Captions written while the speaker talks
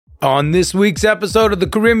On this week's episode of the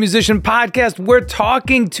Career Musician Podcast, we're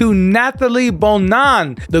talking to Nathalie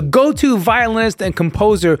Bonin, the go-to violinist and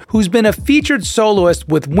composer who's been a featured soloist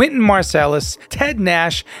with Wynton Marsalis, Ted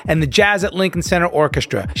Nash, and the Jazz at Lincoln Center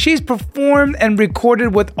Orchestra. She's performed and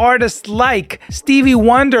recorded with artists like Stevie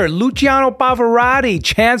Wonder, Luciano Pavarotti,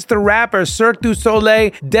 Chance the Rapper, Cirque du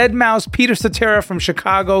Soleil, Deadmau5, Peter Cetera from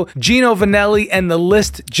Chicago, Gino Vanelli, and the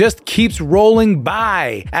list just keeps rolling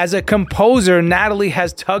by. As a composer, Nathalie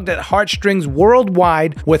has tugged at heartstrings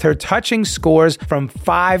worldwide with her touching scores from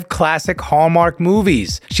 5 classic Hallmark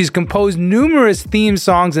movies. She's composed numerous theme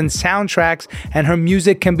songs and soundtracks, and her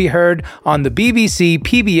music can be heard on the BBC,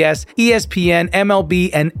 PBS, ESPN, MLB,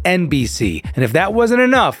 and NBC. And if that wasn't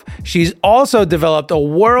enough, she's also developed a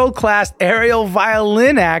world-class aerial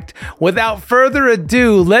violin act. Without further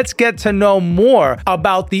ado, let's get to know more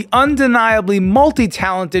about the undeniably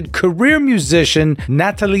multi-talented career musician,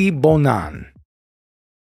 Nathalie Bonin.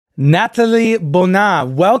 Nathalie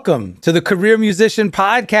Bonin, welcome to the Career Musician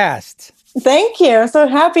Podcast. Thank you. I'm so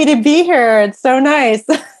happy to be here. It's so nice.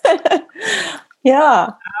 Yeah.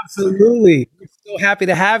 Absolutely. We're so happy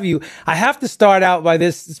to have you. I have to start out by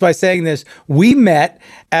saying this. We met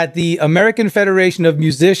at the American Federation of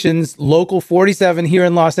Musicians, Local 47 here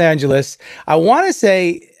in Los Angeles. I want to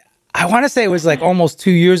say it was like almost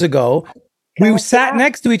 2 years ago. We sat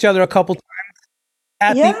next to each other a couple times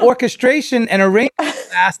at the orchestration and arrangement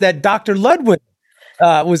class that Dr. Ludwig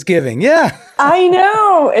was giving. Yeah. I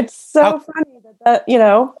know. It's so funny that,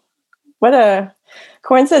 what a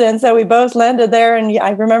coincidence that we both landed there. And I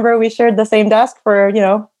remember we shared the same desk for,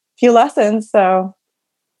 a few lessons. So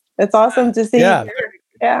it's awesome to see you here.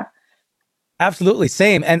 Yeah. Absolutely.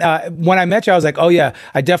 Same. And when I met you, I was like, oh, yeah,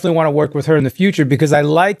 I definitely want to work with her in the future because I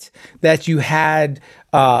liked that you had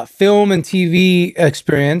film and TV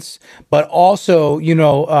experience, but also,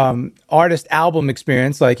 artist album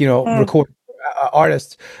experience, like, record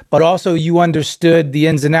artists, but also you understood the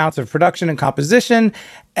ins and outs of production and composition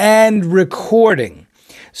and recording.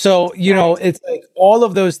 So, it's like all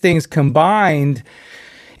of those things combined.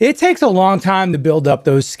 It takes a long time to build up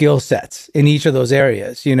those skill sets in each of those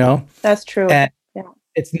areas, That's true. And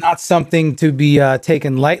it's not something to be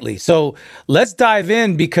taken lightly. So let's dive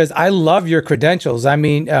in because I love your credentials. I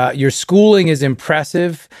mean, your schooling is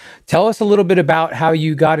impressive. Tell us a little bit about how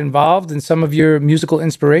you got involved and some of your musical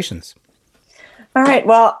inspirations. All right.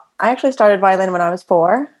 Well, I actually started violin when I was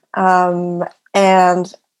 4.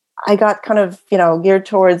 And I got kind of, geared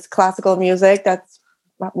towards classical music. That's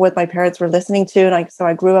what my parents were listening to. And so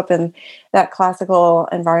I grew up in that classical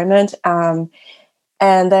environment. And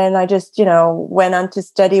then I just, went on to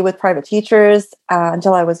study with private teachers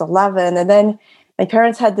until I was 11. And then my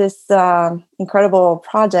parents had this incredible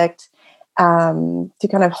project to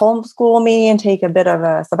kind of homeschool me and take a bit of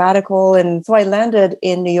a sabbatical. And so I landed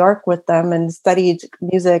in New York with them and studied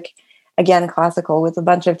music, again, classical, with a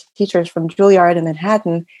bunch of teachers from Juilliard in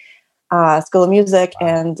Manhattan. School of Music,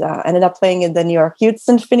 and ended up playing in the New York Youth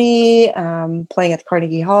Symphony, playing at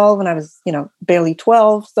Carnegie Hall when I was, barely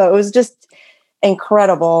 12. So it was just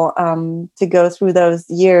incredible to go through those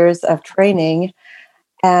years of training.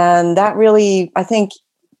 And that really, I think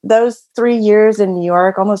those 3 years in New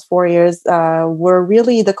York, almost 4 years, were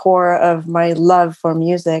really the core of my love for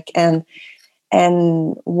music and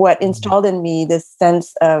what installed in me this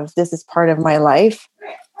sense of this is part of my life.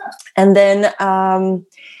 And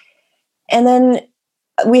then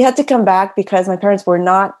we had to come back because my parents were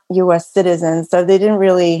not U.S. citizens. So they didn't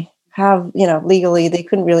really have, legally, they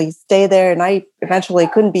couldn't really stay there. And I eventually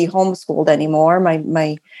couldn't be homeschooled anymore.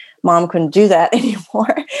 My mom couldn't do that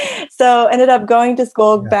anymore. So ended up going to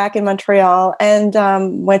school back in Montreal and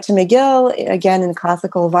went to McGill, again, in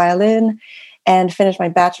classical violin, and finished my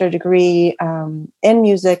bachelor degree in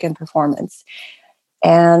music and performance.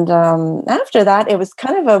 And after that, it was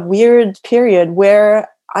kind of a weird period where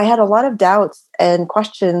I had a lot of doubts and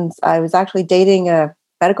questions. I was actually dating a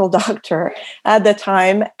medical doctor at the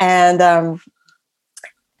time. And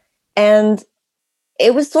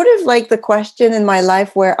it was sort of like the question in my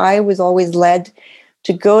life where I was always led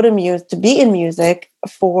to go to music, to be in music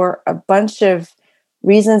for a bunch of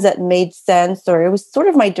reasons that made sense, or it was sort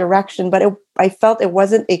of my direction, but I felt it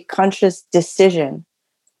wasn't a conscious decision,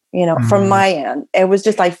 from my end. It was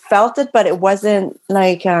just, I felt it, but it wasn't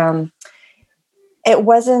like, it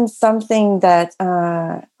wasn't something that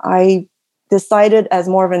I decided as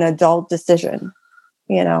more of an adult decision,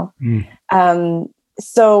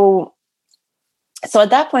 So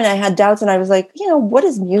at that point I had doubts and I was like, what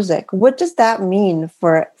is music? What does that mean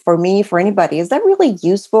for me, for anybody? Is that really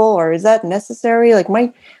useful or is that necessary? Like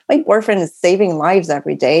my boyfriend is saving lives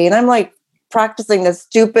every day. And I'm like, practicing this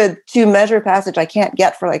stupid 2-measure passage I can't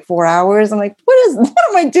get for like 4 hours. I'm like, what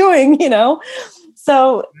am I doing?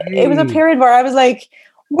 So it was a period where I was like,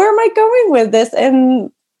 where am I going with this?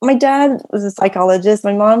 And my dad was a psychologist.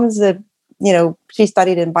 My mom was she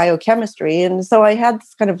studied in biochemistry. And so I had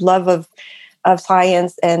this kind of love of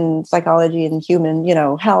science and psychology and human,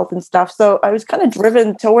 health and stuff. So I was kind of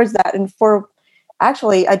driven towards that. And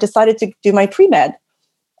I decided to do my pre-med.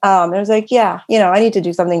 I was like, I need to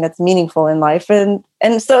do something that's meaningful in life. And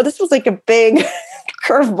so this was like a big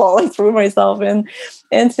curveball I threw myself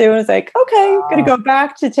into. I was like, okay, I'm going to go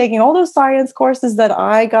back to taking all those science courses that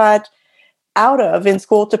I got out of in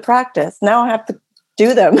school to practice. Now I have to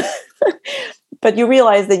do them. But you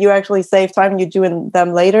realize that you actually save time and you do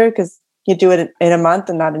them later because you do it in a month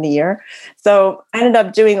and not in a year. So I ended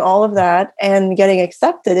up doing all of that and getting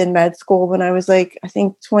accepted in med school when I was like, I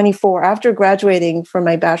think 24, after graduating from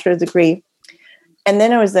my bachelor's degree. And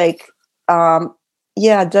then I was like, so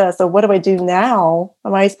what do I do now?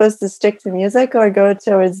 Am I supposed to stick to music or go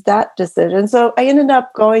towards that decision? So I ended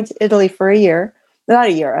up going to Italy for a year, not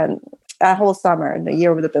a year, and a whole summer. And a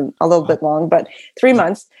year would have been a little bit long, but 3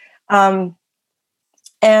 months. And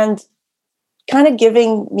kind of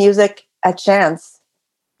giving music a chance,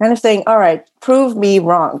 kind of saying, all right, prove me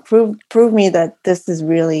wrong, prove me that this is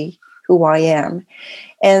really who I am.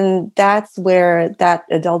 And that's where that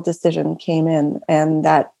adult decision came in. And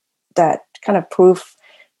that kind of proof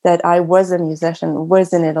that I was a musician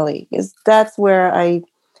was in Italy, because that's where I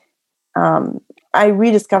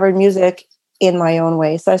rediscovered music in my own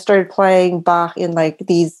way. So I started playing Bach in like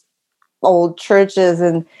these old churches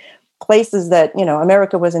and places that,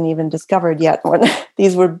 America wasn't even discovered yet when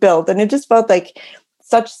these were built. And it just felt like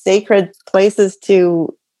such sacred places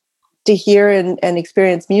to hear and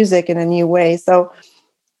experience music in a new way. So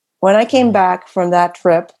when I came back from that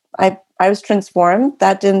trip, I was transformed.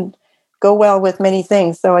 That didn't go well with many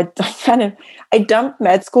things. So I dumped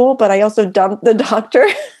med school, but I also dumped the doctor.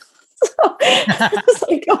 So it was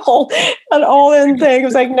like an all-in thing. It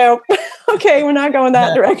was like, nope, okay, we're not going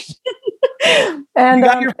that direction. And you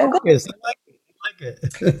got your focus. I like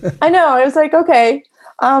it. I know. It was like, okay.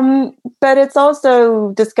 But it's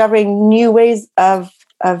also discovering new ways of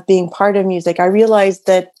being part of music. I realized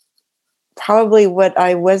that probably what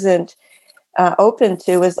I wasn't open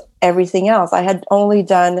to was everything else. I had only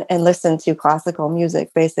done and listened to classical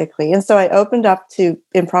music, basically. And so I opened up to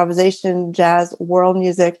improvisation, jazz, world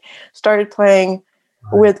music, started playing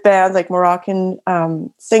with bands like Moroccan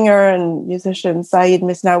singer and musician Saeed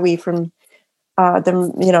Misnawi from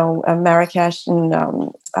Marrakesh and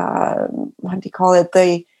what do you call it?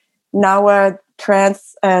 The Nawa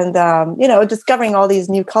trance and, discovering all these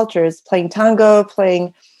new cultures, playing tango,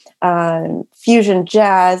 playing fusion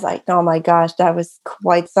jazz. Like, oh my gosh, that was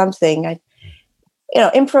quite something.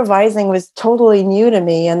 Improvising was totally new to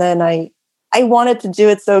me. And then I wanted to do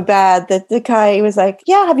it so bad that the guy was like,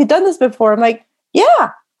 yeah, have you done this before? I'm like,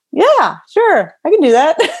 yeah, sure, I can do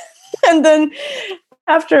that. And then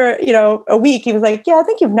after, a week, he was like, yeah, I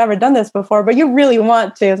think you've never done this before, but you really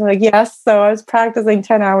want to. So I'm like, yes. So I was practicing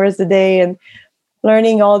 10 hours a day and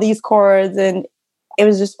learning all these chords. And it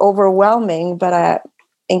was just overwhelming, but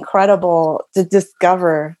incredible to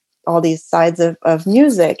discover all these sides of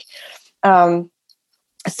music.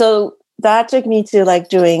 So that took me to like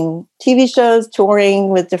doing TV shows, touring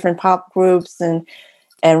with different pop groups and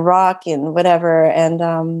rock and whatever.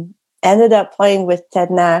 And ended up playing with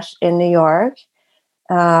Ted Nash in New York.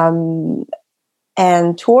 And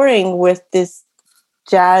touring with this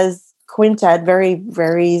jazz quintet, very,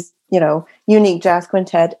 very, unique jazz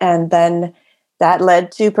quintet. And then that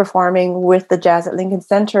led to performing with the Jazz at Lincoln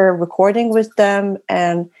Center, recording with them,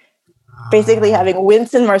 and basically having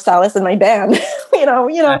Wynton Marsalis in my band,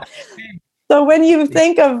 So when you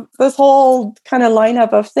think of this whole kind of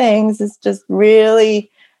lineup of things, it's just really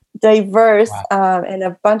diverse. Wow. And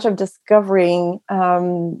a bunch of discovering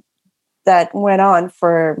that went on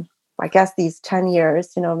for, I guess, these 10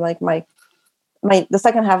 years, like the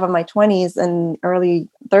second half of my 20s and early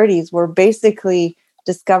 30s were basically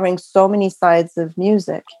discovering so many sides of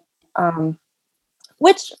music,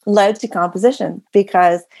 which led to composition,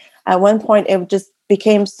 because at one point it just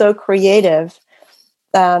became so creative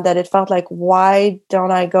that it felt like, why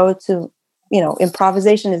don't I go to,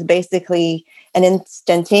 improvisation is basically an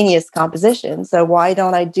instantaneous composition. So why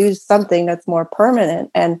don't I do something that's more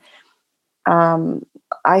permanent? And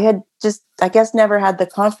I had just, I guess, never had the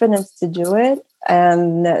confidence to do it.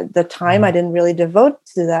 And the time I didn't really devote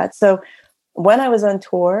to that. So when I was on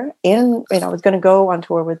tour I was going to go on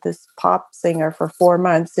tour with this pop singer for 4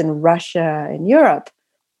 months in Russia and Europe.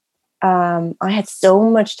 I had so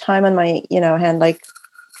much time on my, hand, like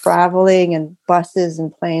traveling and buses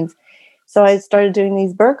and planes. So I started doing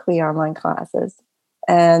these Berklee online classes,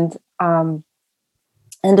 and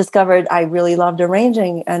discovered I really loved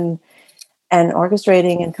arranging and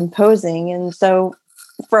orchestrating and composing. And so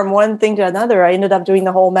from one thing to another, I ended up doing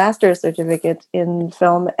the whole master's certificate in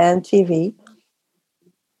film and TV,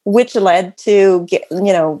 which led to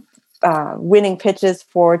winning pitches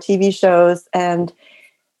for TV shows and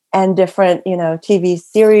different TV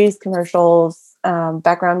series, commercials,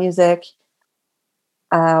 background music.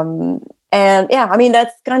 And yeah, I mean,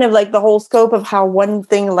 that's kind of like the whole scope of how one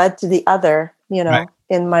thing led to the other, Right.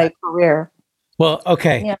 in my career. Well,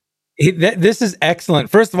 okay. Yeah. This is excellent.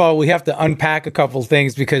 First of all, we have to unpack a couple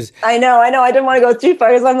things because I know. I didn't want to go too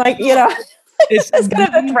far because I'm like, it's that's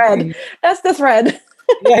kind of the thread. That's the thread.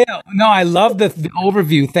 Yeah. No, I love the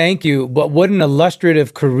overview. Thank you. But what an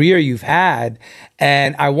illustrative career you've had.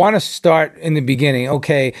 And I want to start in the beginning.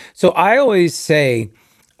 Okay. So I always say,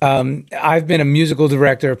 I've been a musical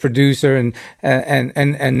director, a producer, and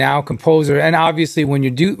now composer. And obviously, when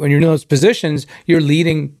you're in those positions, you're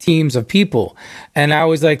leading teams of people. And I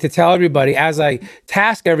always like to tell everybody, as I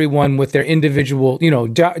task everyone with their individual,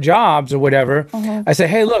 jobs or whatever, I say,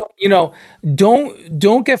 hey, look,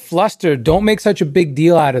 don't get flustered. Don't make such a big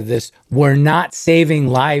deal out of this. We're not saving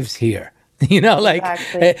lives here.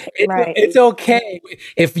 Exactly. It's okay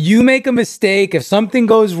if you make a mistake, if something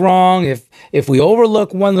goes wrong, if we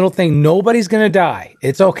overlook one little thing, nobody's gonna die.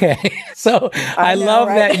 It's okay. So I love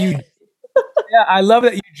that you. Yeah, I love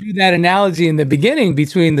that you drew that analogy in the beginning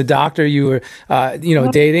between the doctor you were,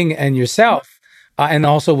 dating and yourself, and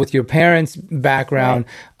also with your parents' background.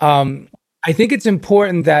 Right. I think it's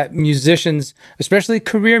important that musicians, especially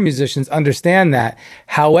career musicians, understand that.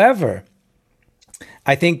 However,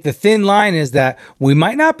 I think the thin line is that we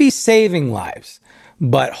might not be saving lives,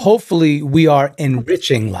 but hopefully we are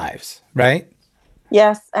enriching lives, right?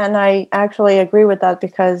 Yes, and I actually agree with that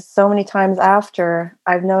because so many times after,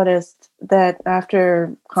 I've noticed that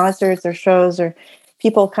after concerts or shows or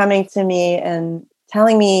people coming to me and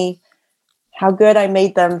telling me how good I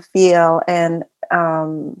made them feel and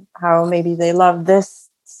how maybe they love this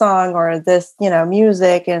song or this,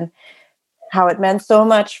 music, and how it meant so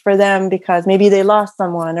much for them because maybe they lost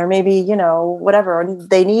someone or maybe, whatever,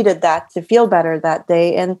 they needed that to feel better that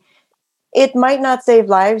day. And it might not save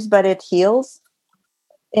lives, but it heals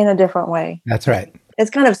in a different way. That's right.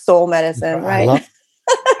 It's kind of soul medicine, right?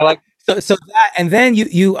 I like so that, and then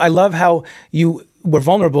I love how you were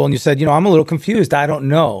vulnerable and you said, I'm a little confused. I don't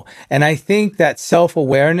know. And I think that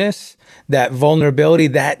self-awareness, that vulnerability,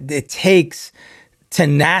 that it takes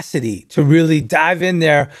tenacity to really dive in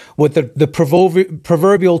there with the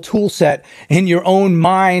proverbial tool set in your own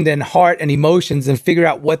mind and heart and emotions and figure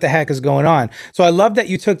out what the heck is going on. So I love that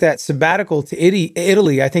you took that sabbatical to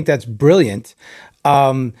Italy. I think that's brilliant.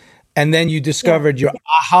 And then you discovered your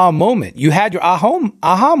aha moment. You had your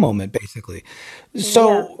aha moment, basically.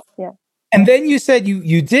 So, and then you said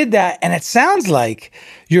you did that, and it sounds like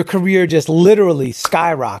your career just literally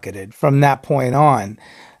skyrocketed from that point on.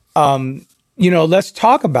 Let's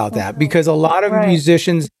talk about that because a lot of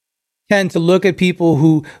musicians tend to look at people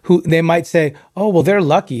who they might say, oh, well, they're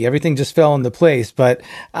lucky. Everything just fell into place. But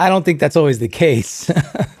I don't think that's always the case.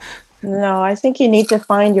 No, I think you need to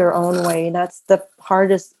find your own way. That's the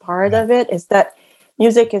hardest part of it, is that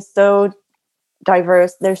music is so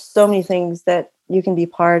diverse. There's so many things that you can be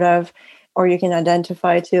part of or you can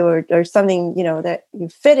identify to or something, that you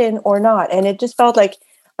fit in or not. And it just felt like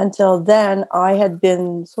until then I had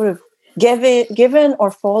been sort of given or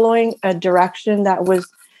following a direction that was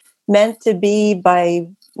meant to be by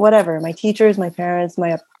whatever, my teachers, my parents,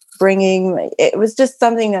 my upbringing. It was just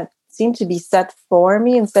something that seemed to be set for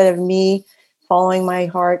me instead of me following my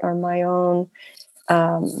heart or my own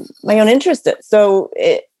interests. So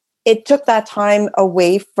it took that time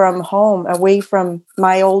away from home, away from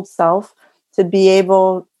my old self, to be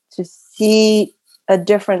able to see a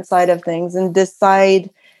different side of things and decide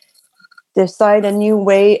a new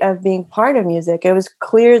way of being part of music. It was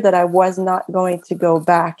clear that I was not going to go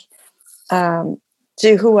back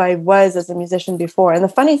to who I was as a musician before. And the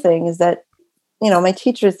funny thing is that, my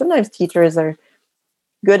sometimes teachers are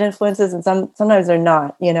good influences and sometimes they're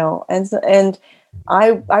not, and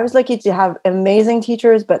I was lucky to have amazing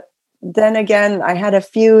teachers, but then again, I had a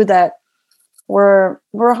few that were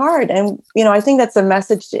hard. And, I think that's a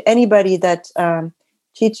message to anybody that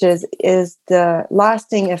teaches, is the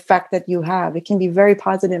lasting effect that you have. It can be very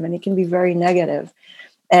positive and it can be very negative.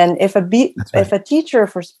 And if a teacher,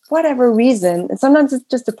 for whatever reason, and sometimes it's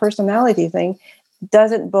just a personality thing,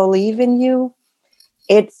 doesn't believe in you,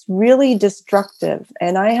 it's really destructive.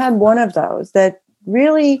 And I had one of those that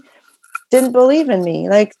really didn't believe in me.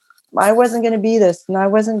 Like I wasn't going to be this and I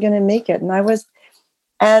wasn't going to make it.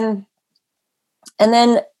 And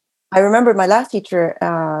then I remembered my last teacher,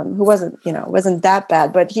 who wasn't that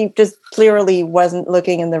bad, but he just clearly wasn't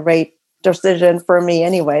looking in the right decision for me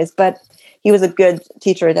anyways, but he was a good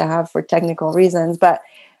teacher to have for technical reasons. But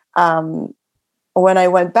when I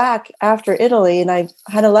went back after Italy and I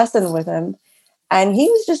had a lesson with him, and he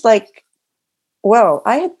was just like, whoa,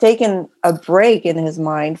 I had taken a break in his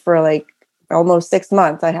mind for like almost 6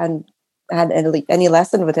 months. I hadn't had any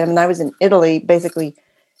lesson with him. And I was in Italy, basically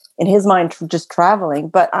in his mind, just traveling,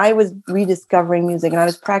 but I was rediscovering music and I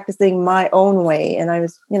was practicing my own way. And I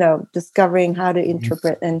was, discovering how to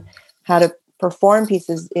interpret and how to perform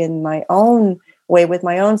pieces in my own way with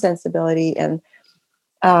my own sensibility. And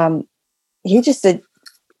he just said,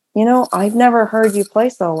 I've never heard you play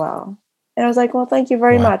so well. And I was like, well, thank you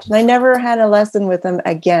very much. And I never had a lesson with him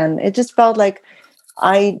again. It just felt like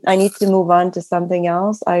I need to move on to something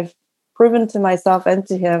else. I've proven to myself and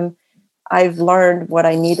to him, I've learned what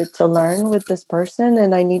I needed to learn with this person,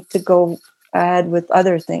 and I need to go ahead with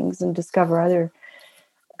other things and discover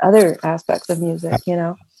other aspects of music,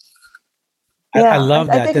 Yeah, I love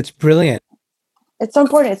that. That's brilliant. It's so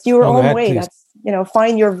important. It's your own way. Please. That's,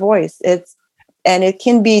 find your voice. And it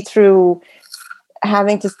can be through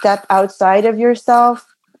having to step outside of yourself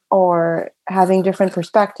or having different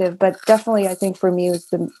perspective. But definitely, I think for me,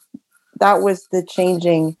 that was the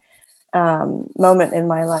changing moment in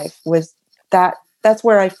my life. Was that's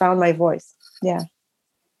where I found my voice. Yeah.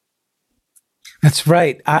 That's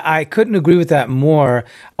right. I couldn't agree with that more.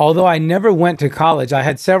 Although I never went to college, I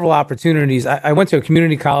had several opportunities. I went to a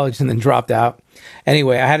community college and then dropped out.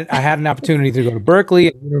 Anyway, I had an opportunity to go to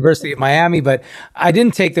Berkeley, University of Miami, but I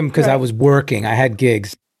didn't take them because I was working. I had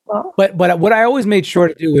gigs. Well, but what I always made sure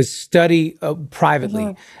to do was study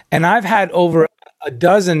privately. And I've had over a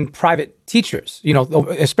dozen private teachers,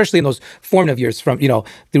 especially in those formative years from,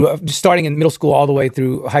 through starting in middle school all the way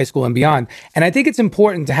through high school and beyond. And I think it's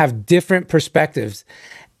important to have different perspectives.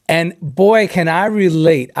 And boy, can I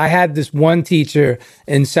relate. I had this one teacher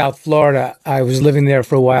in South Florida. I was living there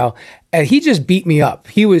for a while, and he just beat me up.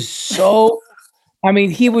 He was so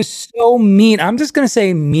mean. I'm just going to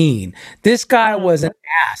say mean. This guy was an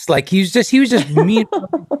ass. Like he was just mean.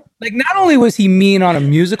 Like not only was he mean on a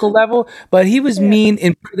musical level, but he was mean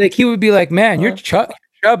in like he would be like, "Man, you're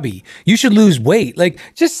chubby. You should lose weight." Like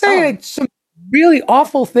just say like some really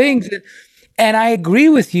awful things. And I agree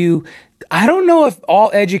with you. I don't know if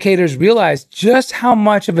all educators realize just how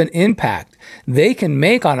much of an impact they can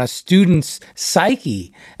make on a student's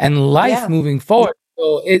psyche and life moving forward.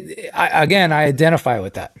 So I identify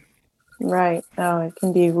with that. Right. Oh, it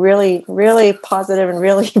can be really, really positive and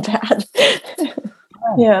really bad.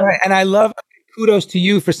 Yeah. Right. And I love, kudos to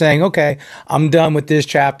you for saying, okay, I'm done with this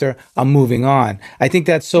chapter. I'm moving on. I think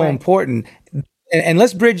that's so important. And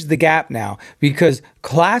let's bridge the gap now, because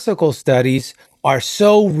classical studies are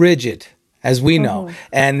so rigid, as we know,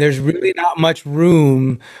 and there's really not much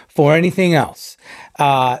room for anything else.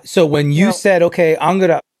 So when you said, okay, I'm going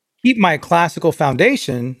to keep my classical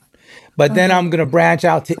foundation, but then I'm going to branch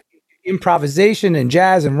out to improvisation and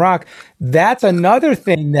jazz and rock, that's another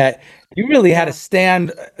thing that you really had to stand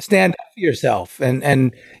up for yourself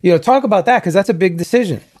and talk about that, because that's a big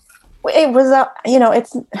decision. It was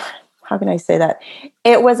it's, how can I say that?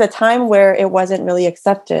 It was a time where it wasn't really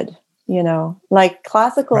accepted, like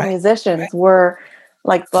classical musicians were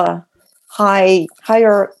like the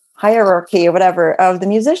hierarchy or whatever of the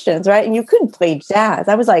musicians, right? And you couldn't play jazz.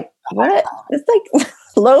 I was like, what? It's like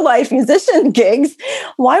low life musician gigs.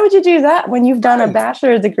 Why would you do that when you've done a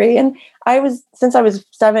bachelor's degree? And since I was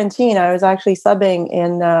 17, I was actually subbing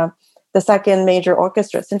in the second major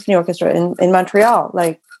symphony orchestra in Montreal,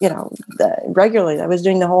 regularly. I was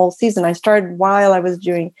doing the whole season. I started while I was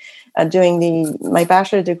doing my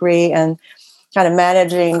bachelor's degree and kind of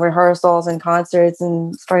managing rehearsals and concerts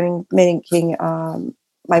and starting making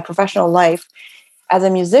my professional life as a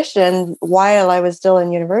musician while I was still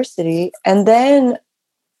in university. And then,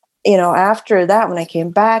 after that, when I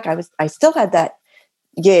came back, I still had that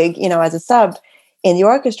gig, as a sub in the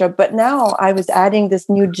orchestra, but now I was adding this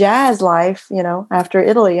new jazz life, after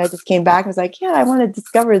Italy. I just came back and was like, I want to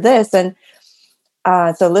discover this. And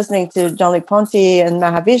so listening to Jean-Luc Ponty and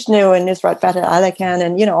Mahavishnu and Nusrat Fateh Ali Khan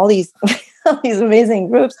and, all these amazing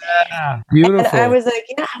groups. Yeah, beautiful. And I was like,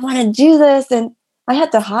 I want to do this. And I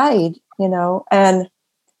had to hide, and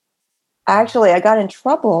actually I got in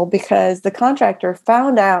trouble because the contractor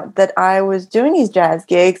found out that I was doing these jazz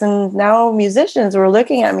gigs, and now musicians were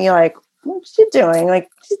looking at me like, what's she doing? Like,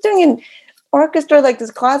 she's doing an orchestra, like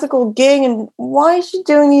this classical gig, and why is she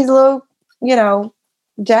doing these low,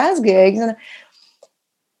 jazz gigs. And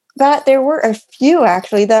but there were a few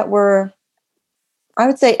actually that were, I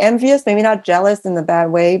would say, envious, maybe not jealous in the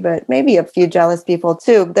bad way, but maybe a few jealous people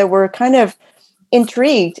too, that were kind of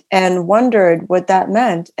intrigued and wondered what that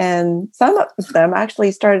meant. And some of them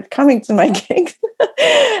actually started coming to my gigs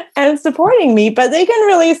and supporting me, but they couldn't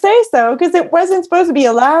really say so because it wasn't supposed to be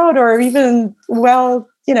allowed or even well,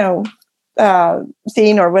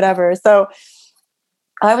 seen or whatever. So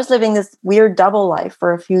I was living this weird double life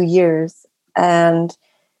for a few years. And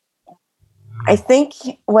I think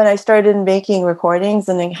when I started making recordings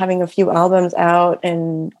and then having a few albums out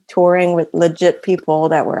and touring with legit people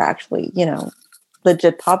that were actually,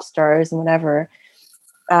 legit pop stars and whatever,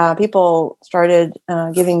 people started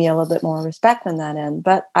giving me a little bit more respect on that end.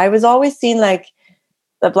 But I was always seen like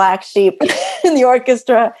the black sheep in the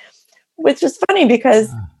orchestra, which is funny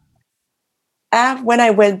because when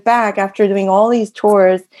I went back after doing all these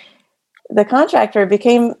tours, the contractor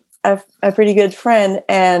became a pretty good friend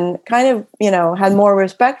and kind of, had more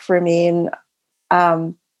respect for me.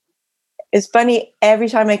 And it's funny, every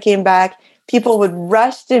time I came back, people would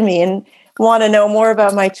rush to me and want to know more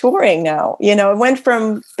about my touring now. It went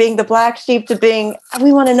from being the black sheep to being,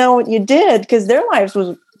 we want to know what you did, because their lives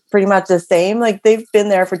was pretty much the same. Like they've been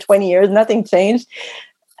there for 20 years, nothing changed,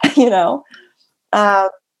 You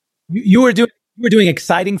were doing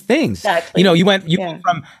exciting things. Exactly. You went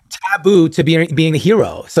from taboo to being a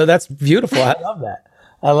hero. So that's beautiful. I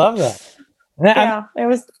love that. Yeah, it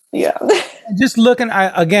was. Yeah. Just looking,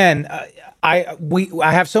 I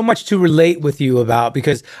have so much to relate with you about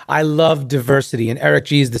because I love diversity, and Eric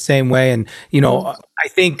G is the same way. And I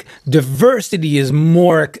think diversity is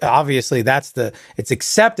more, obviously it's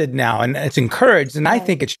accepted now and it's encouraged, and I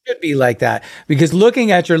think it should be like that, because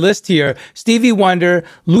looking at your list here, Stevie Wonder,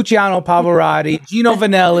 Luciano Pavarotti, Gino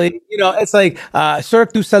Vanelli, it's like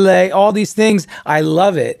Cirque du Soleil, all these things. I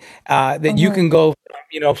love it that you can go,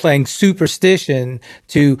 playing Superstition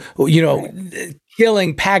to,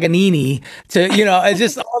 killing Paganini to, it's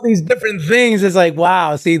just all these different things. It's like,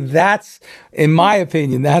 wow, see, that's, in my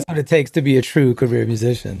opinion, that's what it takes to be a true career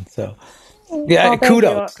musician. So yeah,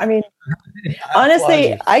 kudos. You. I mean,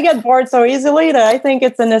 honestly, I get bored so easily that I think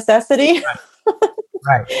it's a necessity.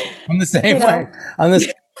 Right. I'm the same way.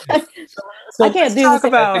 So I can't do this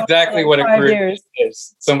about exactly what a career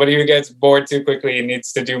is. Somebody who gets bored too quickly and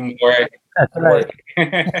needs to do more work.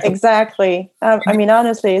 Exactly. I mean,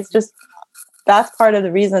 honestly, it's just, that's part of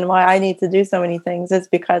the reason why I need to do so many things. It's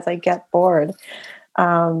because I get bored.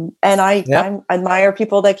 And I admire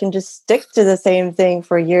people that can just stick to the same thing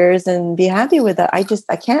for years and be happy with it. I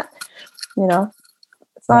can't,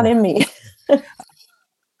 it's not in me.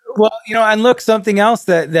 Well, and look, something else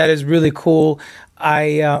that is really cool.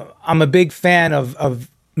 I'm a big fan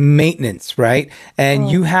of maintenance, right?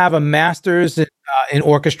 And you have a master's in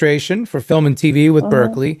orchestration for film and TV with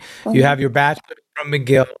Berklee. You have your bachelor's from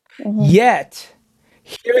McGill. Yet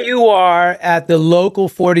here you are at the local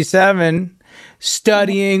 47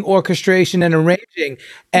 studying orchestration and arranging.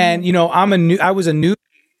 And I was a newbie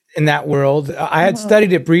in that world. I had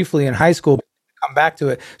studied it briefly in high school, but come back to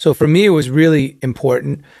it. So for me, it was really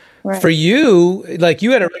important. Right. For you, like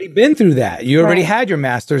you had already been through that. You already had your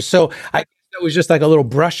master's. So I guess that was just like a little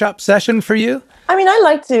brush up session for you. I mean, I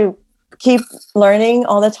like to keep learning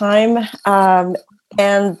all the time.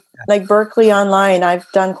 And like Berklee Online, I've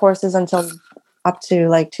done courses until up to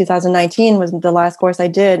like 2019 was the last course I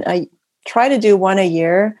did. I try to do one a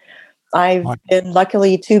year. I've been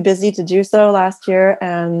luckily too busy to do so last year.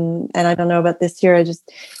 And I don't know about this year. I just,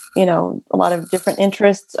 a lot of different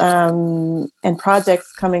interests and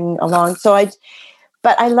projects coming along.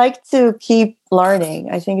 But I like to keep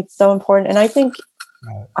learning. I think it's so important. And I think,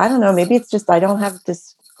 I don't know, maybe it's just, I don't have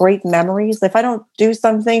this great memories. If I don't do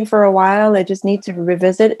something for a while, I just need to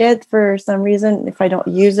revisit it for some reason if I don't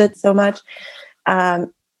use it so much.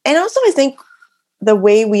 And also I think the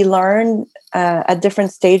way we learn at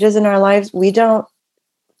different stages in our lives, we don't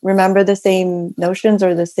remember the same notions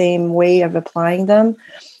or the same way of applying them.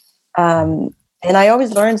 And I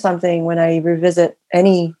always learn something when I revisit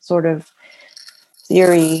any sort of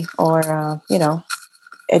theory or,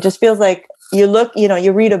 it just feels like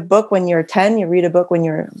you read a book when you're 10, you read a book when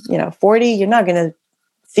you're, 40, you're not going to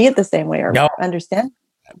see it the same way or understand.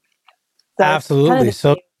 So absolutely.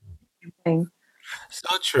 So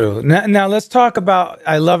true. Now let's talk about,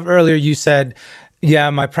 I love earlier you said,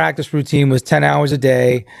 my practice routine was 10 hours a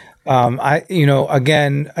day.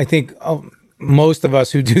 Again, I think most of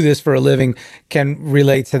us who do this for a living can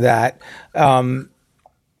relate to that.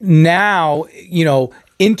 Now,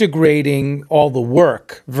 integrating all the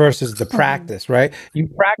work versus the practice, right? You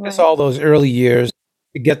practice all those early years,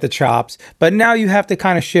 to get the chops, but now you have to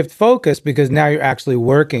kind of shift focus because now you're actually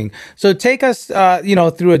working. So take us,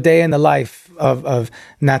 through a day in the life of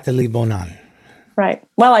Nathalie Bonin. Right.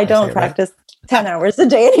 Well, I don't practice 10 hours a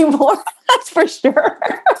day anymore. That's for sure.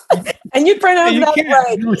 And you pronounce that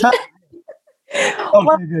right.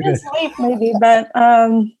 Well, good. Sleep maybe, but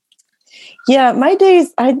my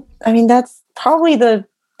days. I mean, that's probably the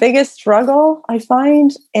biggest struggle I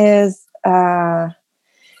find is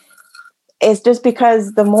just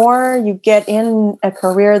because the more you get in a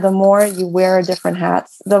career, the more you wear different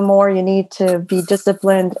hats, the more you need to be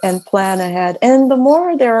disciplined and plan ahead, and the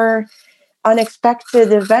more there are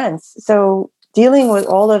unexpected events. So dealing with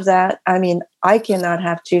all of that, I mean, I cannot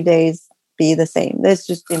have 2 days be the same. It's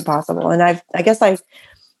just impossible. And I guess I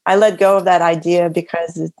let go of that idea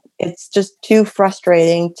because it's just too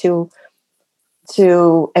frustrating to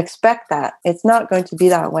expect that. It's not going to be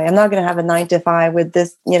that way. I'm not going to have a 9 to 5 with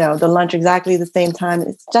this, the lunch exactly the same time.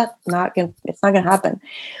 It's just not going to happen.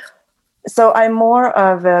 So I'm more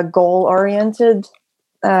of a goal-oriented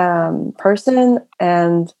person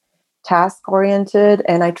and task-oriented,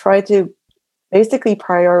 and I try to basically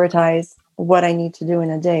prioritize what I need to do in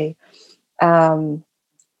a day. And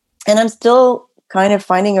I'm still kind of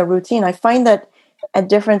finding a routine. I find that at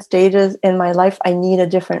different stages in my life, I need a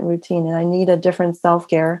different routine and I need a different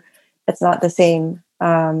self-care. It's not the same.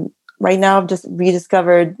 Right now, I've just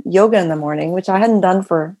rediscovered yoga in the morning, which I hadn't done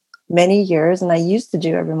for many years, and I used to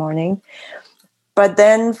do every morning. But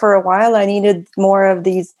then for a while, I needed more of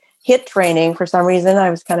these HIIT training. For some reason, I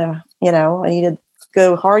was kind of, I needed to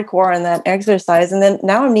go hardcore on that exercise. And then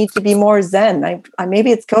now I need to be more Zen. I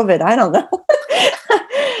maybe it's COVID. I don't know.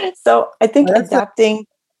 So I think adapting,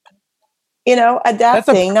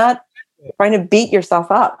 not trying to beat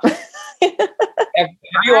yourself up. Have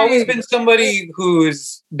you always been somebody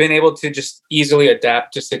who's been able to just easily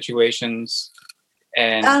adapt to situations?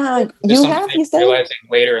 And you have, you said? Realizing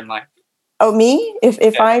later in life. Oh, me?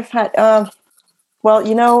 If I've had,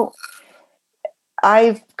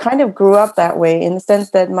 I've kind of grew up that way in the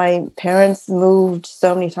sense that my parents moved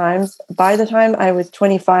so many times. By the time I was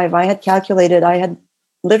 25, I had calculated I had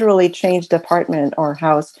literally changed apartment or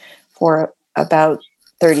house for about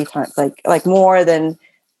 30 times, like more than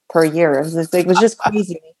per year. It was just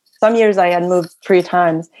crazy. Some years I had moved 3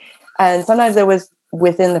 times, and sometimes it was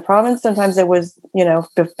within the province. Sometimes it was,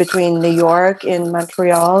 between New York and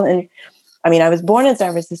Montreal. And I mean, I was born in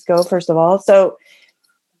San Francisco, first of all. So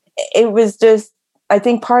it was just, I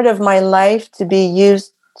think, part of my life to be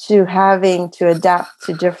used to having to adapt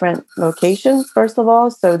to different locations, first of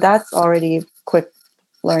all. So that's already quick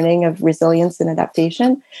learning of resilience and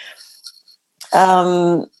adaptation.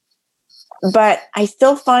 But I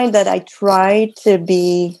still find that I try to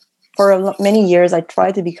be, for many years, I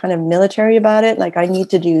tried to be kind of military about it. Like, I need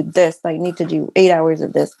to do this. I need to do 8 hours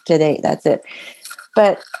of this today. That's it.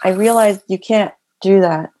 But I realized you can't do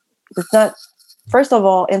that. It's not, first of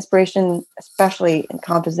all, inspiration, especially in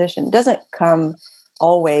composition, doesn't come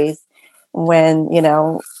always when,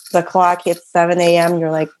 the clock hits 7 a.m.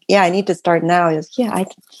 You're like, yeah, I need to start now. I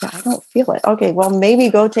don't feel it. Okay, well, maybe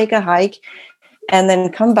go take a hike and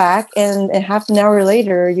then come back, and half an hour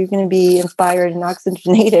later, you're going to be inspired and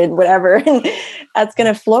oxygenated, whatever. And that's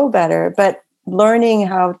going to flow better. But learning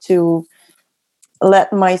how to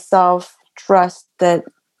let myself trust that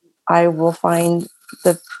I will find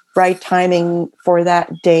the right timing for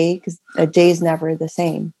that day, because a day's never the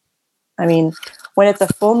same. I mean, when it's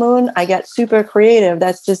a full moon, I get super creative.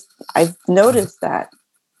 That's just, I've noticed that.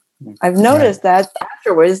 That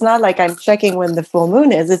afterwards. It's not like I'm checking when the full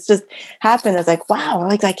moon is. It's just happened. It's like, wow,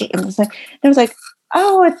 it was like,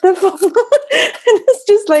 oh, it's the full moon. And it's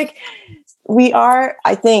just like, we are,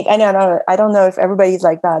 I think, I don't know if everybody's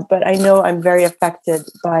like that, but I know I'm very affected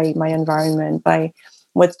by my environment, by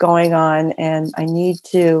what's going on. And I need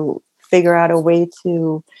to figure out a way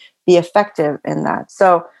to be effective in that.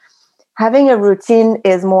 So having a routine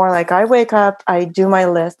is more like, I wake up, I do my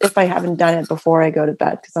list if I haven't done it before I go to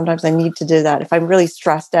bed, because sometimes I need to do that. If I'm really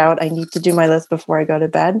stressed out, I need to do my list before I go to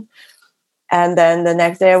bed. And then the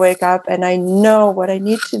next day I wake up and I know what I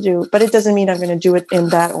need to do, but it doesn't mean I'm going to do it in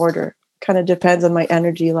that order. Kind of depends on my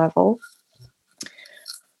energy level.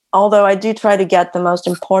 Although I do try to get the most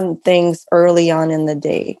important things early on in the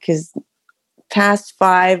day, because past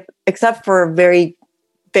 5, except for very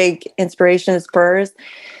big inspiration spurs,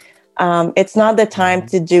 it's not the time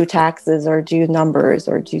to do taxes or do numbers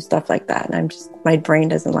or do stuff like that. And my brain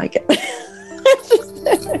doesn't like it.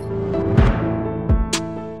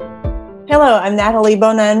 Hello, I'm Nathalie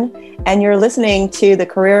Bonin, and you're listening to The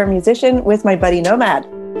Career Musician with my buddy Nomad.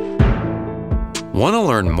 Want to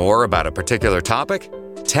learn more about a particular topic?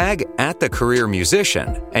 tag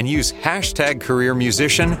 @thecareermusician and use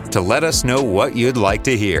 #careermusician to let us know what you'd like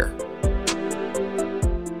to hear.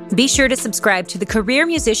 Be sure to subscribe to the Career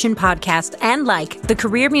Musician podcast and like The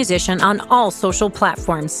Career Musician on all social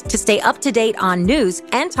platforms to stay up to date on news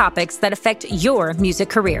and topics that affect your music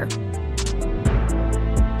career.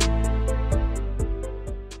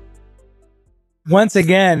 Once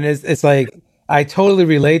again, it's like, I totally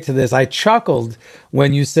relate to this. I chuckled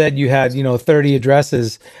when you said you had, 30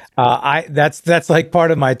 addresses. That's like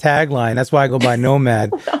part of my tagline. That's why I go by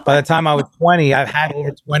Nomad. By the time I was 20, I've had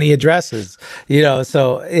over 20 addresses,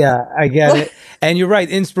 so yeah, I get it. And you're right.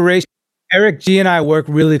 Inspiration. Eric G and I work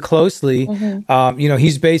really closely.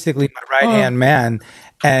 He's basically my right-hand man.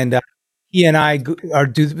 And he and I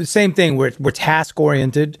do the same thing. We're task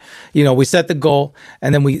oriented. We set the goal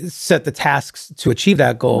and then we set the tasks to achieve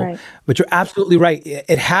that goal. Right. But you're absolutely right.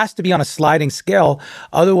 It has to be on a sliding scale.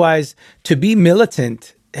 Otherwise, to be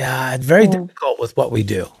militant, it's very difficult with what we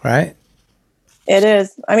do, right? It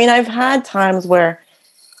is. I mean, I've had times where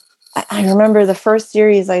I remember the first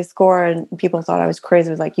series I scored and people thought I was crazy.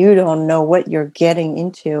 It was like, you don't know what you're getting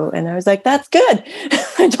into. And I was like, that's good.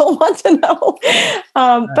 I don't want to know.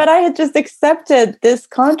 But I had just accepted this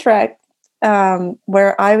contract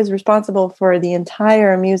where I was responsible for the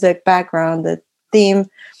entire music background, the theme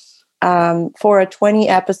for a 20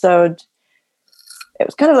 episode. It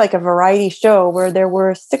was kind of like a variety show where there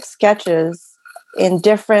were 6 sketches in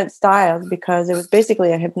different styles because it was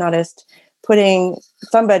basically a hypnotist putting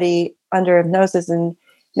somebody under hypnosis and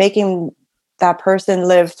making that person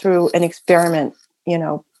live through an experiment,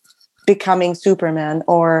 becoming Superman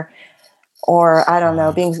or I don't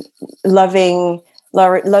know, being loving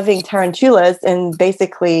tarantulas, and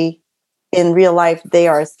basically in real life they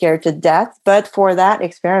are scared to death, but for that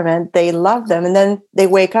experiment they love them, and then they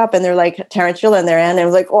wake up and they're like tarantula in their hand, and it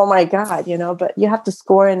was like, oh my god, but you have to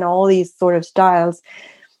score in all these sort of styles,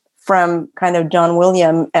 from kind of John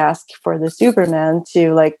Williams-esque for the Superman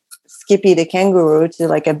to like Skippy the Kangaroo to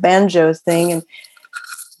like a banjo thing. And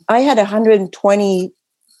I had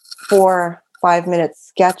 124 5-minute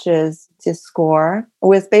sketches to score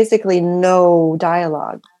with basically no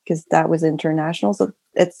dialogue because that was international. So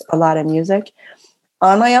it's a lot of music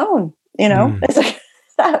on my own, It's like,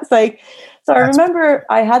 that's like, so I remember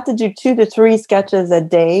I had to do 2 to 3 sketches a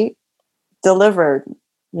day delivered,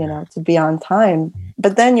 to be on time.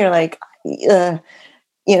 But then you're like,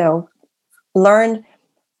 learn.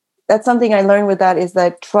 That's something I learned with that is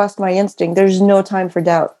that trust my instinct. There's no time for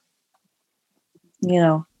doubt.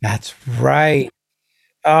 That's right.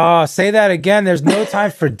 Oh, say that again. There's no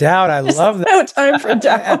time for doubt. I love that. No time for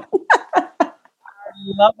doubt. I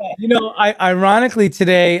love that. Ironically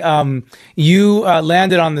today, you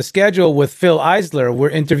landed on the schedule with Phil Eisler. We're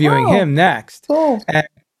interviewing him next. Cool. And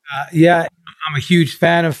I'm a huge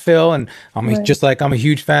fan of Phil, and just like I'm a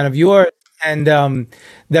huge fan of yours. And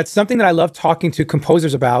that's something that I love talking to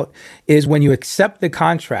composers about is when you accept the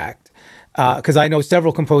contract, because I know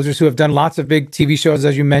several composers who have done lots of big TV shows,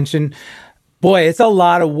 as you mentioned. Boy, it's a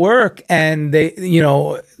lot of work, and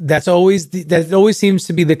that always seems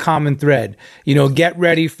to be the common thread. Get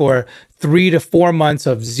ready for 3 to 4 months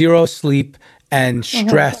of zero sleep and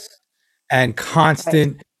stress and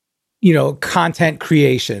constant, content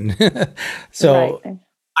creation. So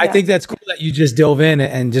I think that's cool that you just dove in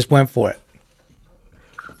and just went for it.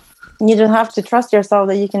 You just have to trust yourself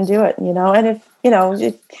that you can do it, and if you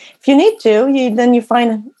need to, then you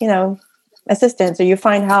find, assistance or you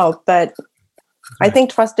find help. But I think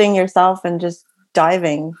trusting yourself and just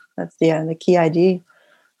diving, that's the key idea.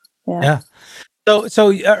 Yeah.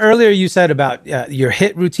 So earlier you said about your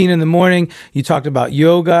HIIT routine in the morning. You talked about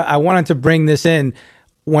yoga. I wanted to bring this in.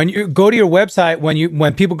 When you go to your website,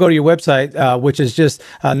 when people go to your website, which is just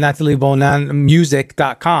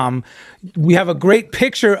NathalieBoninmusic.com, we have a great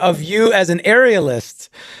picture of you as an aerialist.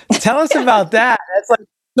 Tell us about that. That's like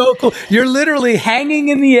so cool. You're literally hanging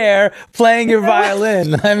in the air playing your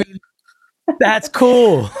violin. I mean, that's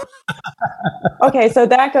cool. Okay, so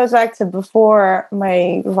that goes back to before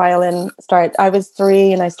my violin start. I was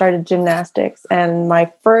 3 and I started gymnastics, and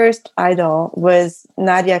my first idol was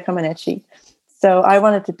Nadia Comaneci. So I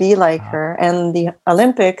wanted to be like her. And the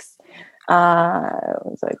Olympics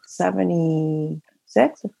was like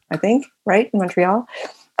 76, I think, right, in Montreal.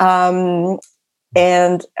 And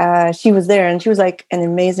she was there, and she was like an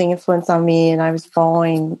amazing influence on me, and I was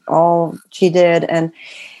following all she did.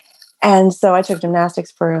 And so I took gymnastics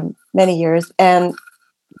for many years. And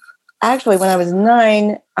actually, when I was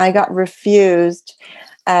 9, I got refused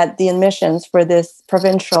at the admissions for this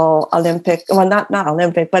provincial Olympic, well, not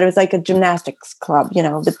Olympic, but it was like a gymnastics club,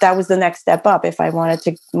 but that was the next step up if I wanted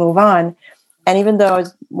to move on. And even though I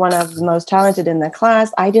was one of the most talented in the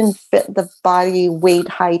class, I didn't fit the body, weight,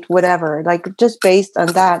 height, whatever. Like just based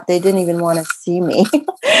on that, they didn't even want to see me.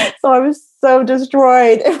 So I was so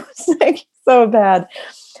destroyed. It was like so bad.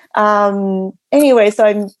 Anyway,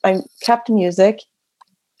 so I kept music.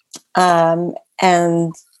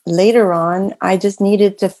 And later on, I just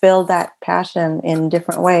needed to fill that passion in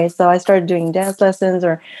different ways. So I started doing dance lessons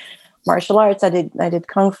or martial arts. I did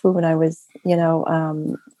kung fu when I was,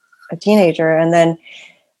 a teenager, and then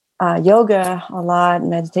yoga a lot,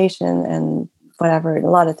 meditation, and whatever, a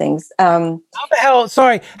lot of things. How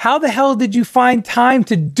the hell did you find time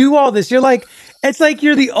to do all this? It's like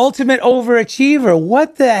you're the ultimate overachiever.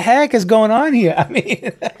 What the heck is going on here? I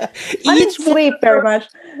mean, I didn't sleep very much.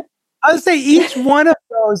 I would say each one of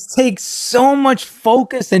those takes so much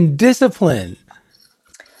focus and discipline.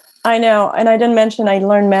 I know. And I didn't mention I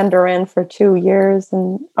learned Mandarin for 2 years.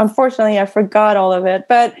 And unfortunately, I forgot all of it.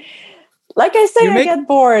 But like I say, I get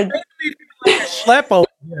bored. Schlep over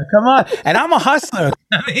here. Come on. And I'm a hustler.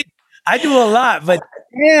 I mean, I do a lot, but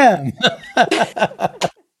damn.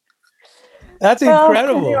 That's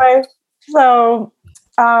incredible. Anyway, so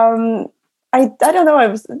I don't know. I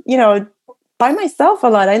was, by myself a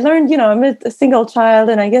lot. I learned, I'm a single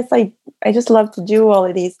child, and I guess I just love to do all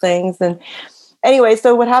of these things. And anyway,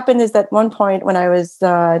 so what happened is that one point when I was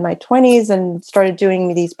in my 20s and started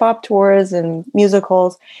doing these pop tours and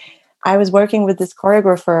musicals, I was working with this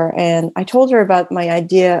choreographer, and I told her about my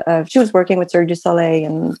idea of, she was working with Cirque du Soleil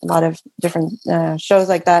and a lot of different shows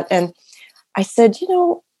like that. And I said,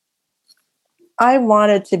 I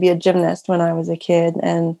wanted to be a gymnast when I was a kid,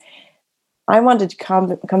 and I wanted to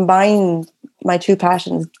combine my two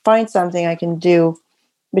passions, find something I can do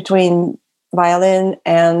between violin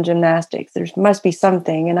and gymnastics. There must be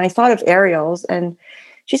something. And I thought of aerials, and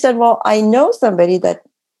she said, well, I know somebody that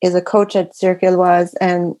is a coach at Cirque Éloise,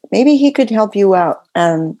 and maybe he could help you out.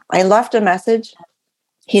 I left a message.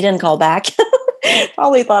 He didn't call back.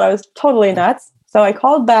 Probably thought I was totally nuts. So I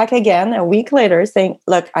called back again a week later saying,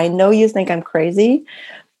 look, I know you think I'm crazy,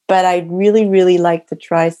 but I'd really, really like to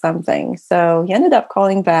try something. So he ended up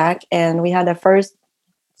calling back, and we had a first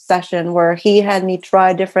session where he had me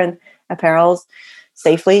try different apparels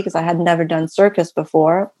safely, because I had never done circus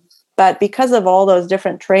before. But because of all those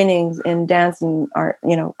different trainings in dance and art,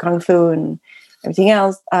 kung fu and everything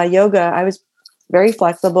else, yoga, I was very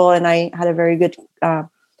flexible, and I had a very good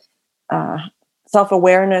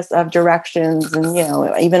self-awareness of directions, and,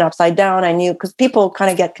 even upside down, I knew, because people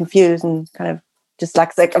kind of get confused and kind of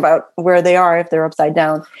dyslexic about where they are if they're upside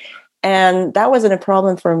down. And that wasn't a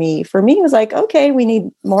problem for me. For me, it was like, okay, we need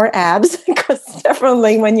more abs, because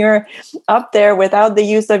definitely when you're up there without the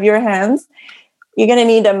use of your hands, you're going to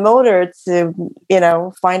need a motor to,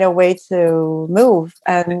 find a way to move.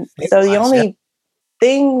 And so the only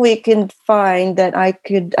thing we can find that I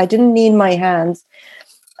didn't need my hands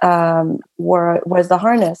was the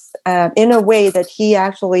harness, in a way that he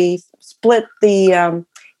actually split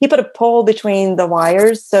he put a pole between the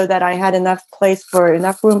wires so that I had enough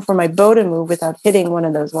room for my bow to move without hitting one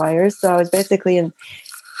of those wires. So I was basically in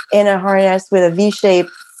a harness with a V-shaped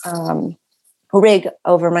rig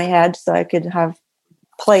over my head, so I could have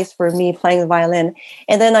place for me playing the violin.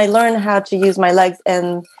 And then I learned how to use my legs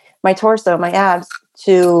and my torso, my abs,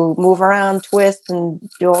 to move around, twist, and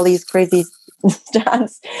do all these crazy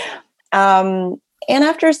stunts. And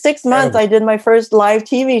after 6 months, I did my first live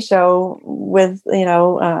TV show with,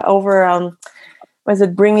 over, was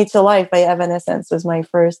it Bring Me to Life by Evanescence was my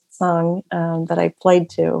first song that I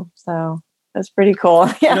played to. So that's pretty cool.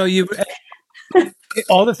 Yeah.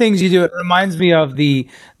 All the things you do, it reminds me of the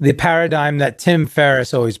paradigm that Tim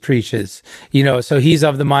Ferriss always preaches, so he's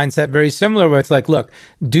of the mindset very similar, where it's like, look,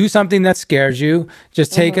 do something that scares you,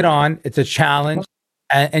 just take it on. It's a challenge.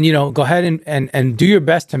 And go ahead and do your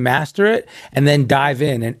best to master it, and then dive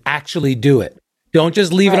in and actually do it. Don't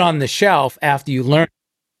just leave it on the shelf after you learn,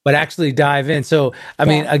 but actually dive in. So, I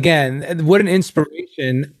mean, again, what an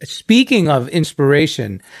inspiration. Speaking of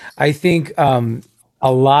inspiration, I think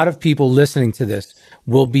a lot of people listening to this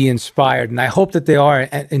will be inspired, and I hope that they are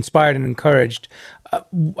inspired and encouraged.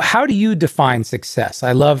 How do you define success?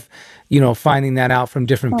 I love, finding that out from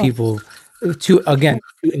different people to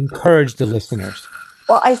encourage the listeners.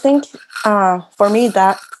 Well, I think for me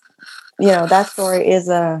that story is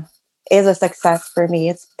a success for me.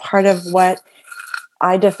 It's part of what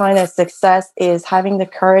I define as success, is having the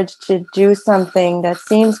courage to do something that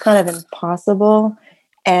seems kind of impossible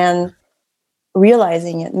and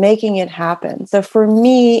realizing it, making it happen. So for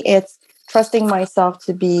me, it's trusting myself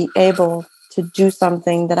to be able to do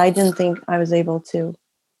something that I didn't think I was able to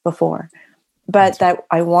before, but that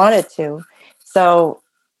I wanted to. So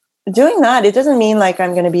doing that, it doesn't mean like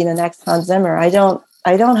I'm going to be the next Hans Zimmer. I don't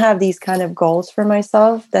have these kind of goals for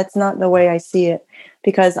myself. That's not the way I see it,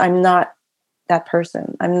 because I'm not that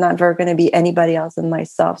person. I'm not ever going to be anybody else than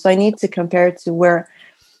myself. So I need to compare to what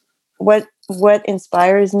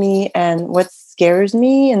inspires me and what scares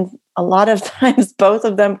me. And a lot of times both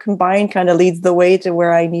of them combined kind of leads the way to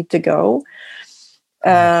where I need to go.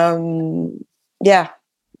 Yeah.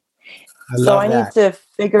 I need to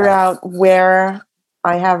figure out where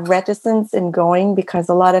I have reticence in going, because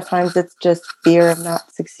a lot of times it's just fear of not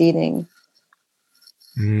succeeding.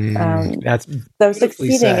 That's so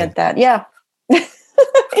succeeding said. At that. Yeah.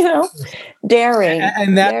 Daring,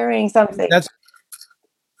 daring something.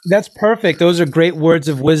 That's perfect. Those are great words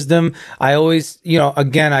of wisdom. I always,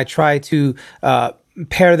 again, I try to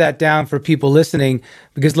pare that down for people listening,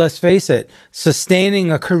 because let's face it,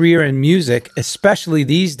 sustaining a career in music, especially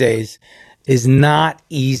these days, is not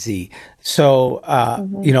easy. So,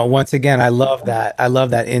 once again, I love that. I love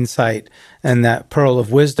that insight and that pearl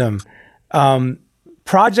of wisdom.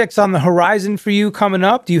 Projects on the horizon for you coming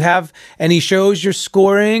up? Do you have any shows you're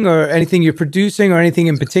scoring or anything you're producing or anything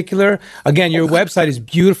in particular? Again, your website is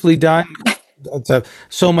beautifully done. It's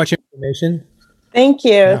so much information. Thank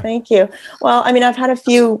you. Yeah. Thank you. Well, I mean, I've had a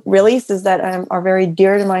few releases that are very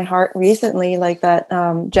dear to my heart recently, like that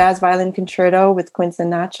jazz violin concerto with Quincy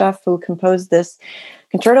Natchaff, who composed this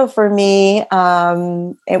concerto for me.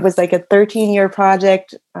 It was like a 13-year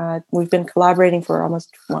project. We've been collaborating for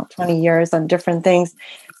almost 20 years on different things.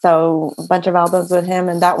 So a bunch of albums with him.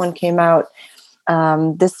 And that one came out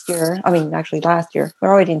this year. I mean, actually last year. We're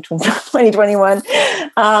already in 2021.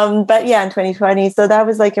 But yeah, in 2020. So that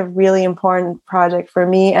was like a really important project for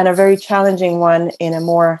me, and a very challenging one in a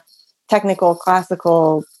more technical,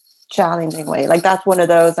 classical, challenging way. Like that's one of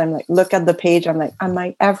those, I'm like, look at the page, I'm like, am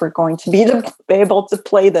I ever going to be able to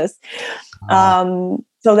play this?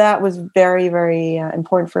 So that was very, very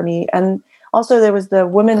important for me. And also there was the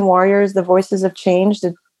Women Warriors, The Voices of Change,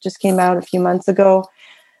 that just came out a few months ago.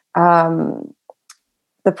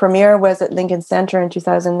 The premiere was at Lincoln Center in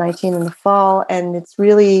 2019 in the fall, and it's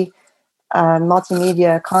really a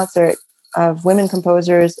multimedia concert of women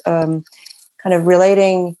composers kind of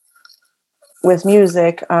relating with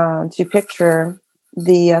music to picture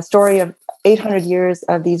the story of 800 years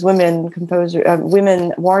of these women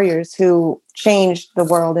warriors who changed the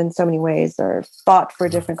world in so many ways, or fought for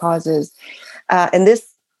different causes. And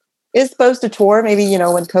this is supposed to tour maybe,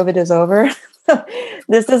 when COVID is over.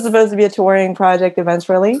 This is supposed to be a touring project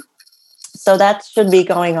eventually. So that should be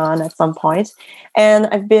going on at some point. And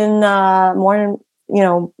I've been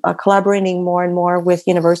collaborating more and more with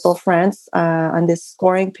Universal France on this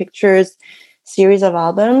Scoring Pictures series of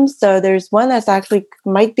albums. So there's one that's actually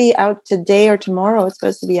might be out today or tomorrow. It's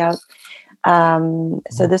supposed to be out.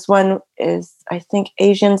 So this one is, I think,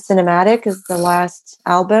 Asian Cinematic is the last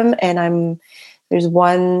album. And there's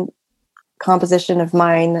one composition of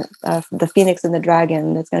mine, The Phoenix and the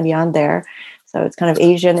Dragon, that's going to be on there. So it's kind of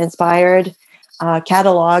Asian inspired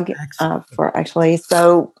catalog for actually.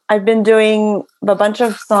 So I've been doing a bunch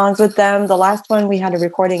of songs with them. The last one we had a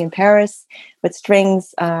recording in Paris with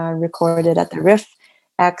strings recorded at the Riff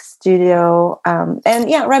X studio. And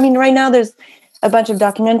yeah, I mean, right now there's a bunch of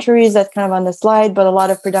documentaries that's kind of on the slide, but a lot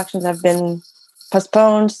of productions have been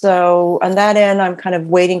postponed. So on that end, I'm kind of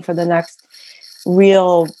waiting for the next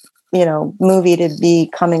real movie to be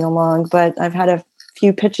coming along. But I've had a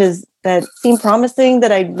few pitches that seem promising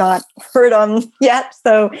that I've not heard on yet,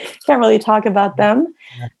 so can't really talk about them.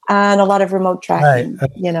 And a lot of remote tracking,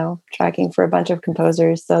 tracking for a bunch of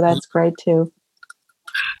composers. So that's great too.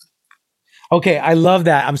 Okay, I love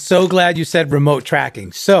that. I'm so glad you said remote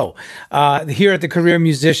tracking. So here at the Career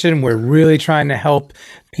Musician, we're really trying to help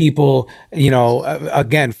people,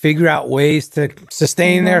 again, figure out ways to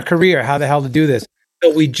sustain their career, how the hell to do this.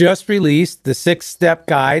 So we just released the 6-step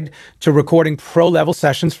guide to recording pro-level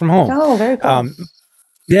sessions from home. Oh, very cool.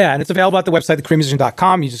 Yeah, and it's available at the website,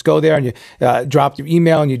 thecareermusician.com. You just go there and you drop your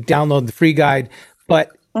email and you download the free guide. But,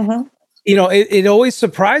 it always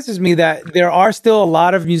surprises me that there are still a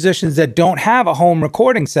lot of musicians that don't have a home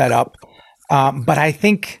recording setup. But I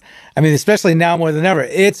think, especially now more than ever,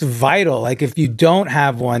 it's vital. Like if you don't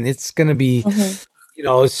have one, it's going to be...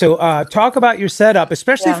 So talk about your setup,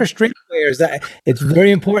 especially for string players. It's very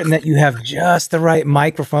important that you have just the right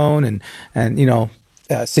microphone and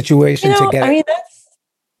situation to get it.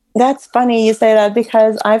 That's funny you say that,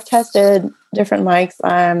 because I've tested different mics.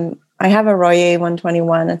 I have a Royer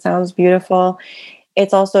 121. It sounds beautiful.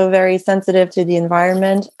 It's also very sensitive to the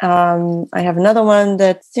environment. I have another one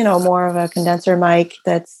that's, more of a condenser mic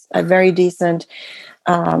that's a very decent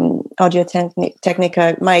Audio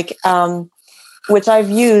Technica mic. which I've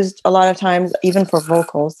used a lot of times, even for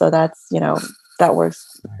vocals. So that's, that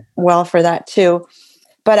works well for that too.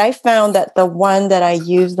 But I found that the one that I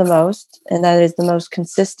use the most, and that is the most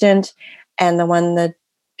consistent, and the one that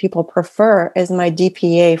people prefer, is my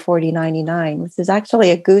DPA 4099, which is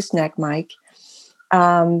actually a gooseneck mic,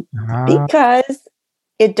 because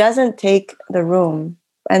it doesn't take the room.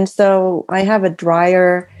 And so I have a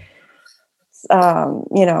drier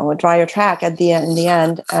track at the end, in the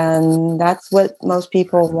end, and that's what most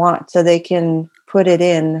people want, so they can put it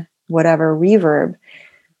in whatever reverb.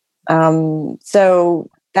 So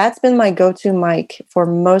that's been my go-to mic for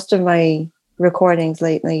most of my recordings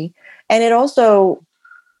lately, and it also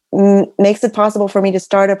makes it possible for me to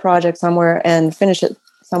start a project somewhere and finish it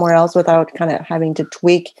somewhere else without kind of having to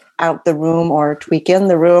tweak out the room or tweak in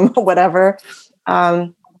the room or whatever,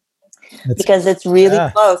 because it's really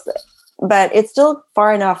close. But it's still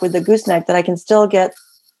far enough with the gooseneck that I can still get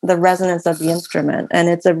the resonance of the instrument, and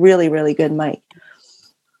it's a really, really good mic.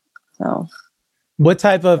 So, what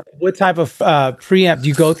type of preamp do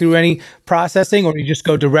you go through? Any processing, or you just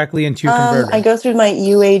go directly into your converter? I go through my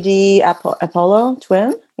UAD Apollo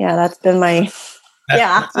Twin. Yeah, that's been my.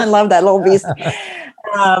 I love that little beast.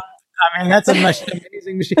 That's an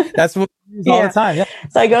amazing machine. That's what we use all the time. Yeah.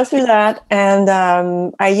 So I go through that, and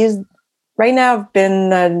I use. Right now, I've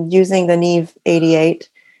been using the Neve 88,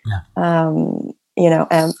 amp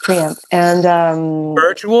preamp, and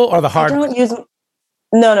virtual or the hard. I don't use.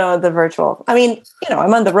 No, the virtual. I mean,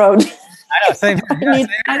 I'm on the road. I know, same.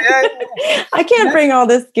 I can't bring all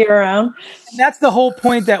this gear around. And that's the whole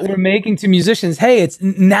point that we're making to musicians. Hey, it's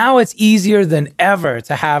easier than ever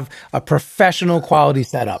to have a professional quality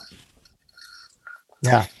setup.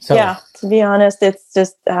 Yeah. So. Yeah. To be honest, it's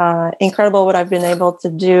just incredible what I've been able to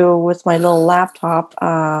do with my little laptop.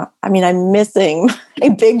 I'm missing a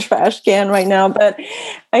big trash can right now, but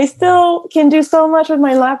I still can do so much with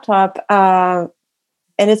my laptop.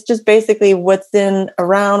 And it's just basically what's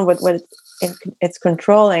around what it's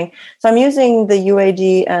controlling. So I'm using the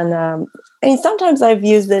UAD, and sometimes I've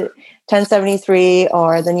used the 1073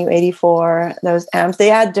 or the new 84, those amps.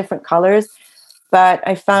 They add different colors. But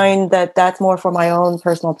I find that that's more for my own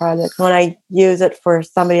personal projects. When I use it for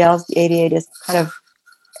somebody else, the 88 is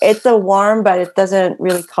it's a warm, but it doesn't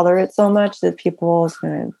really color it so much that people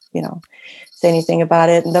say anything about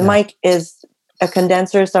it. And the mic is a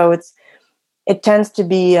condenser, so it tends to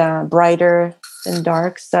be brighter than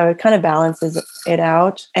dark, so it kind of balances it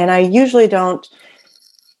out. And I usually don't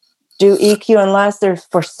do EQ unless there's,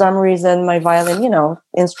 for some reason, my violin,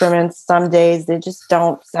 instruments, some days they just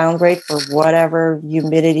don't sound great for whatever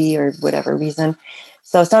humidity or whatever reason.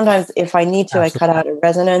 So sometimes if I need to, I cut out a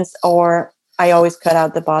resonance, or I always cut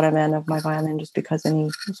out the bottom end of my violin just because any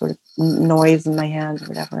sort of noise in my hands or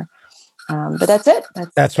whatever. But that's it.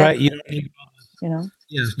 That's right. You don't need,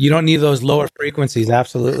 you don't need those lower frequencies.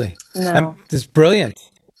 Absolutely. No. It's brilliant.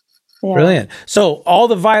 Yeah. Brilliant. So all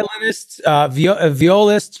the violinists,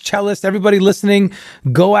 violists, cellists, everybody listening,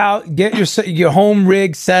 go out, get your home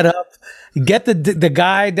rig set up, get the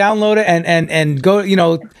guide, download it, and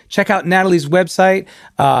go, check out Nathalie's website.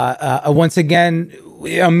 Once again,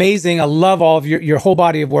 amazing. I love all of your whole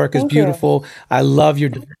body of work is beautiful. I love your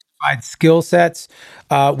diversified skill sets.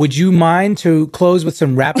 Would you mind to close with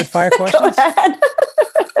some rapid fire questions? Go ahead.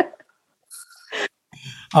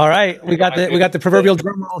 All right, we got the proverbial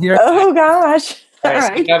drum roll here. Oh gosh! All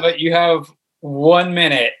right. So you have 1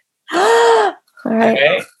 minute. All right.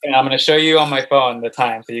 Okay, and I'm going to show you on my phone the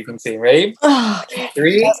time so you can see. Ready? Oh, okay.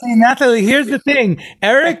 3. Nathalie, here's the thing.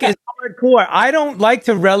 Eric is hardcore. I don't like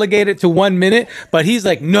to relegate it to 1 minute, but he's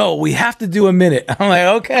like, no, we have to do a minute. I'm like,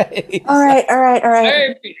 okay. All right.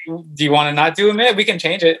 Hey, do you want to not do a minute? We can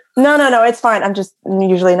change it. No, it's fine. I'm just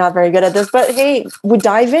usually not very good at this, but hey, we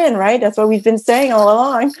dive in, right? That's what we've been saying all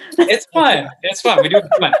along. It's fun. We do it.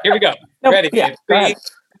 Come on. Here we go. Nope. Ready? Yeah, 3,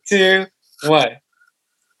 2, 1.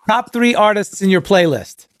 Top 3 artists in your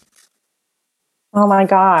playlist. Oh my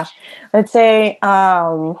gosh. Let's say,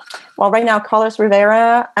 right now, Carlos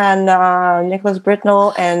Rivera and Nicholas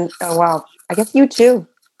Britnell and, I guess you too.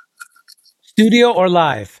 Studio or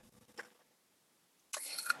live?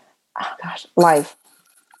 Oh gosh, live.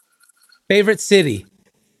 Favorite city?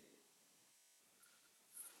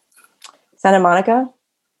 Santa Monica.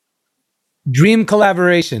 Dream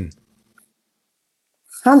collaboration?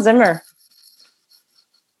 Hans Zimmer.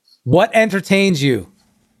 What entertains you?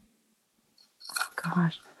 Oh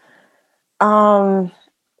gosh.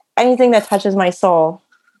 Anything that touches my soul.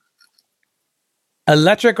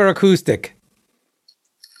 Electric or acoustic?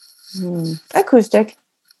 Acoustic.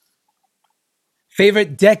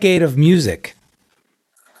 Favorite decade of music?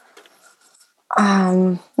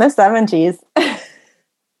 The 70s.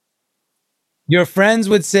 Your friends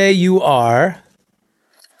would say you are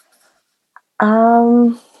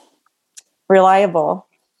reliable.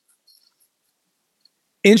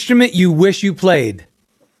 Instrument you wish you played.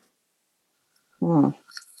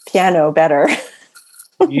 Piano better.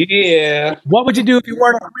 Yeah. What would you do if you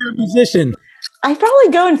weren't a career musician? I'd probably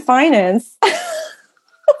go in finance.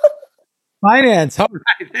 Finance. All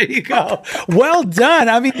right, there you go. Well done.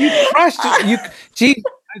 I mean, you crushed it.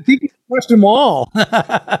 I think you crushed them all.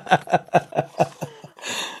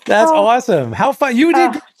 That's awesome. How fun you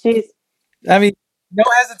did. Jeez. I mean, no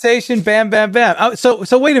hesitation. Bam, bam, bam. Oh,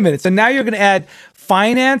 so wait a minute. So now you're going to add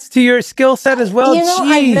finance to your skill set as well. You know,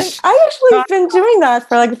 Jeez. I actually have been doing that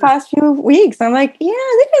for like the past few weeks. I'm like, yeah,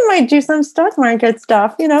 I think I might do some stock market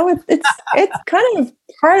stuff. You know, it's kind of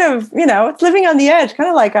part of, you know, it's living on the edge, kind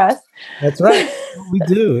of like us. That's right. That's what we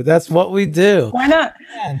do. That's what we do. Why not?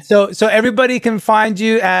 So everybody can find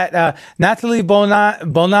you at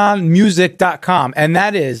NathalieBoninmusic.com. And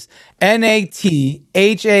that is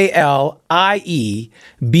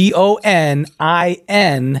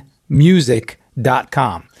NathalieBonin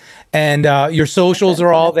music.com. And your socials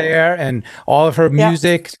are all there and all of her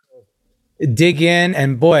music. Dig in.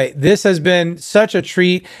 And boy, this has been such a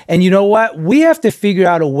treat. And you know what? We have to figure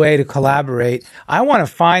out a way to collaborate. I want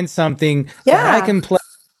to find something that I can play,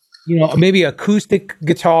 you know, maybe acoustic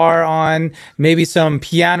guitar on, maybe some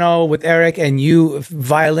piano with Eric and you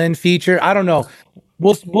violin feature. I don't know.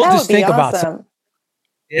 We'll just think about something.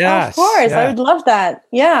 Yeah, of course. I would love that.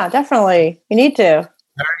 Yeah, definitely. You need to.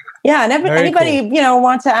 Yeah, and anybody, you know,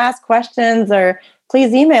 want to ask questions, or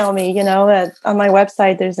please email me. You know, on my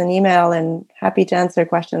website there's an email, and happy to answer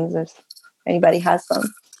questions if anybody has them.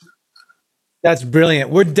 That's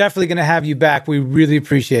brilliant. We're definitely going to have you back. We really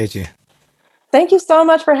appreciate you. Thank you so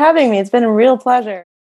much for having me. It's been a real pleasure.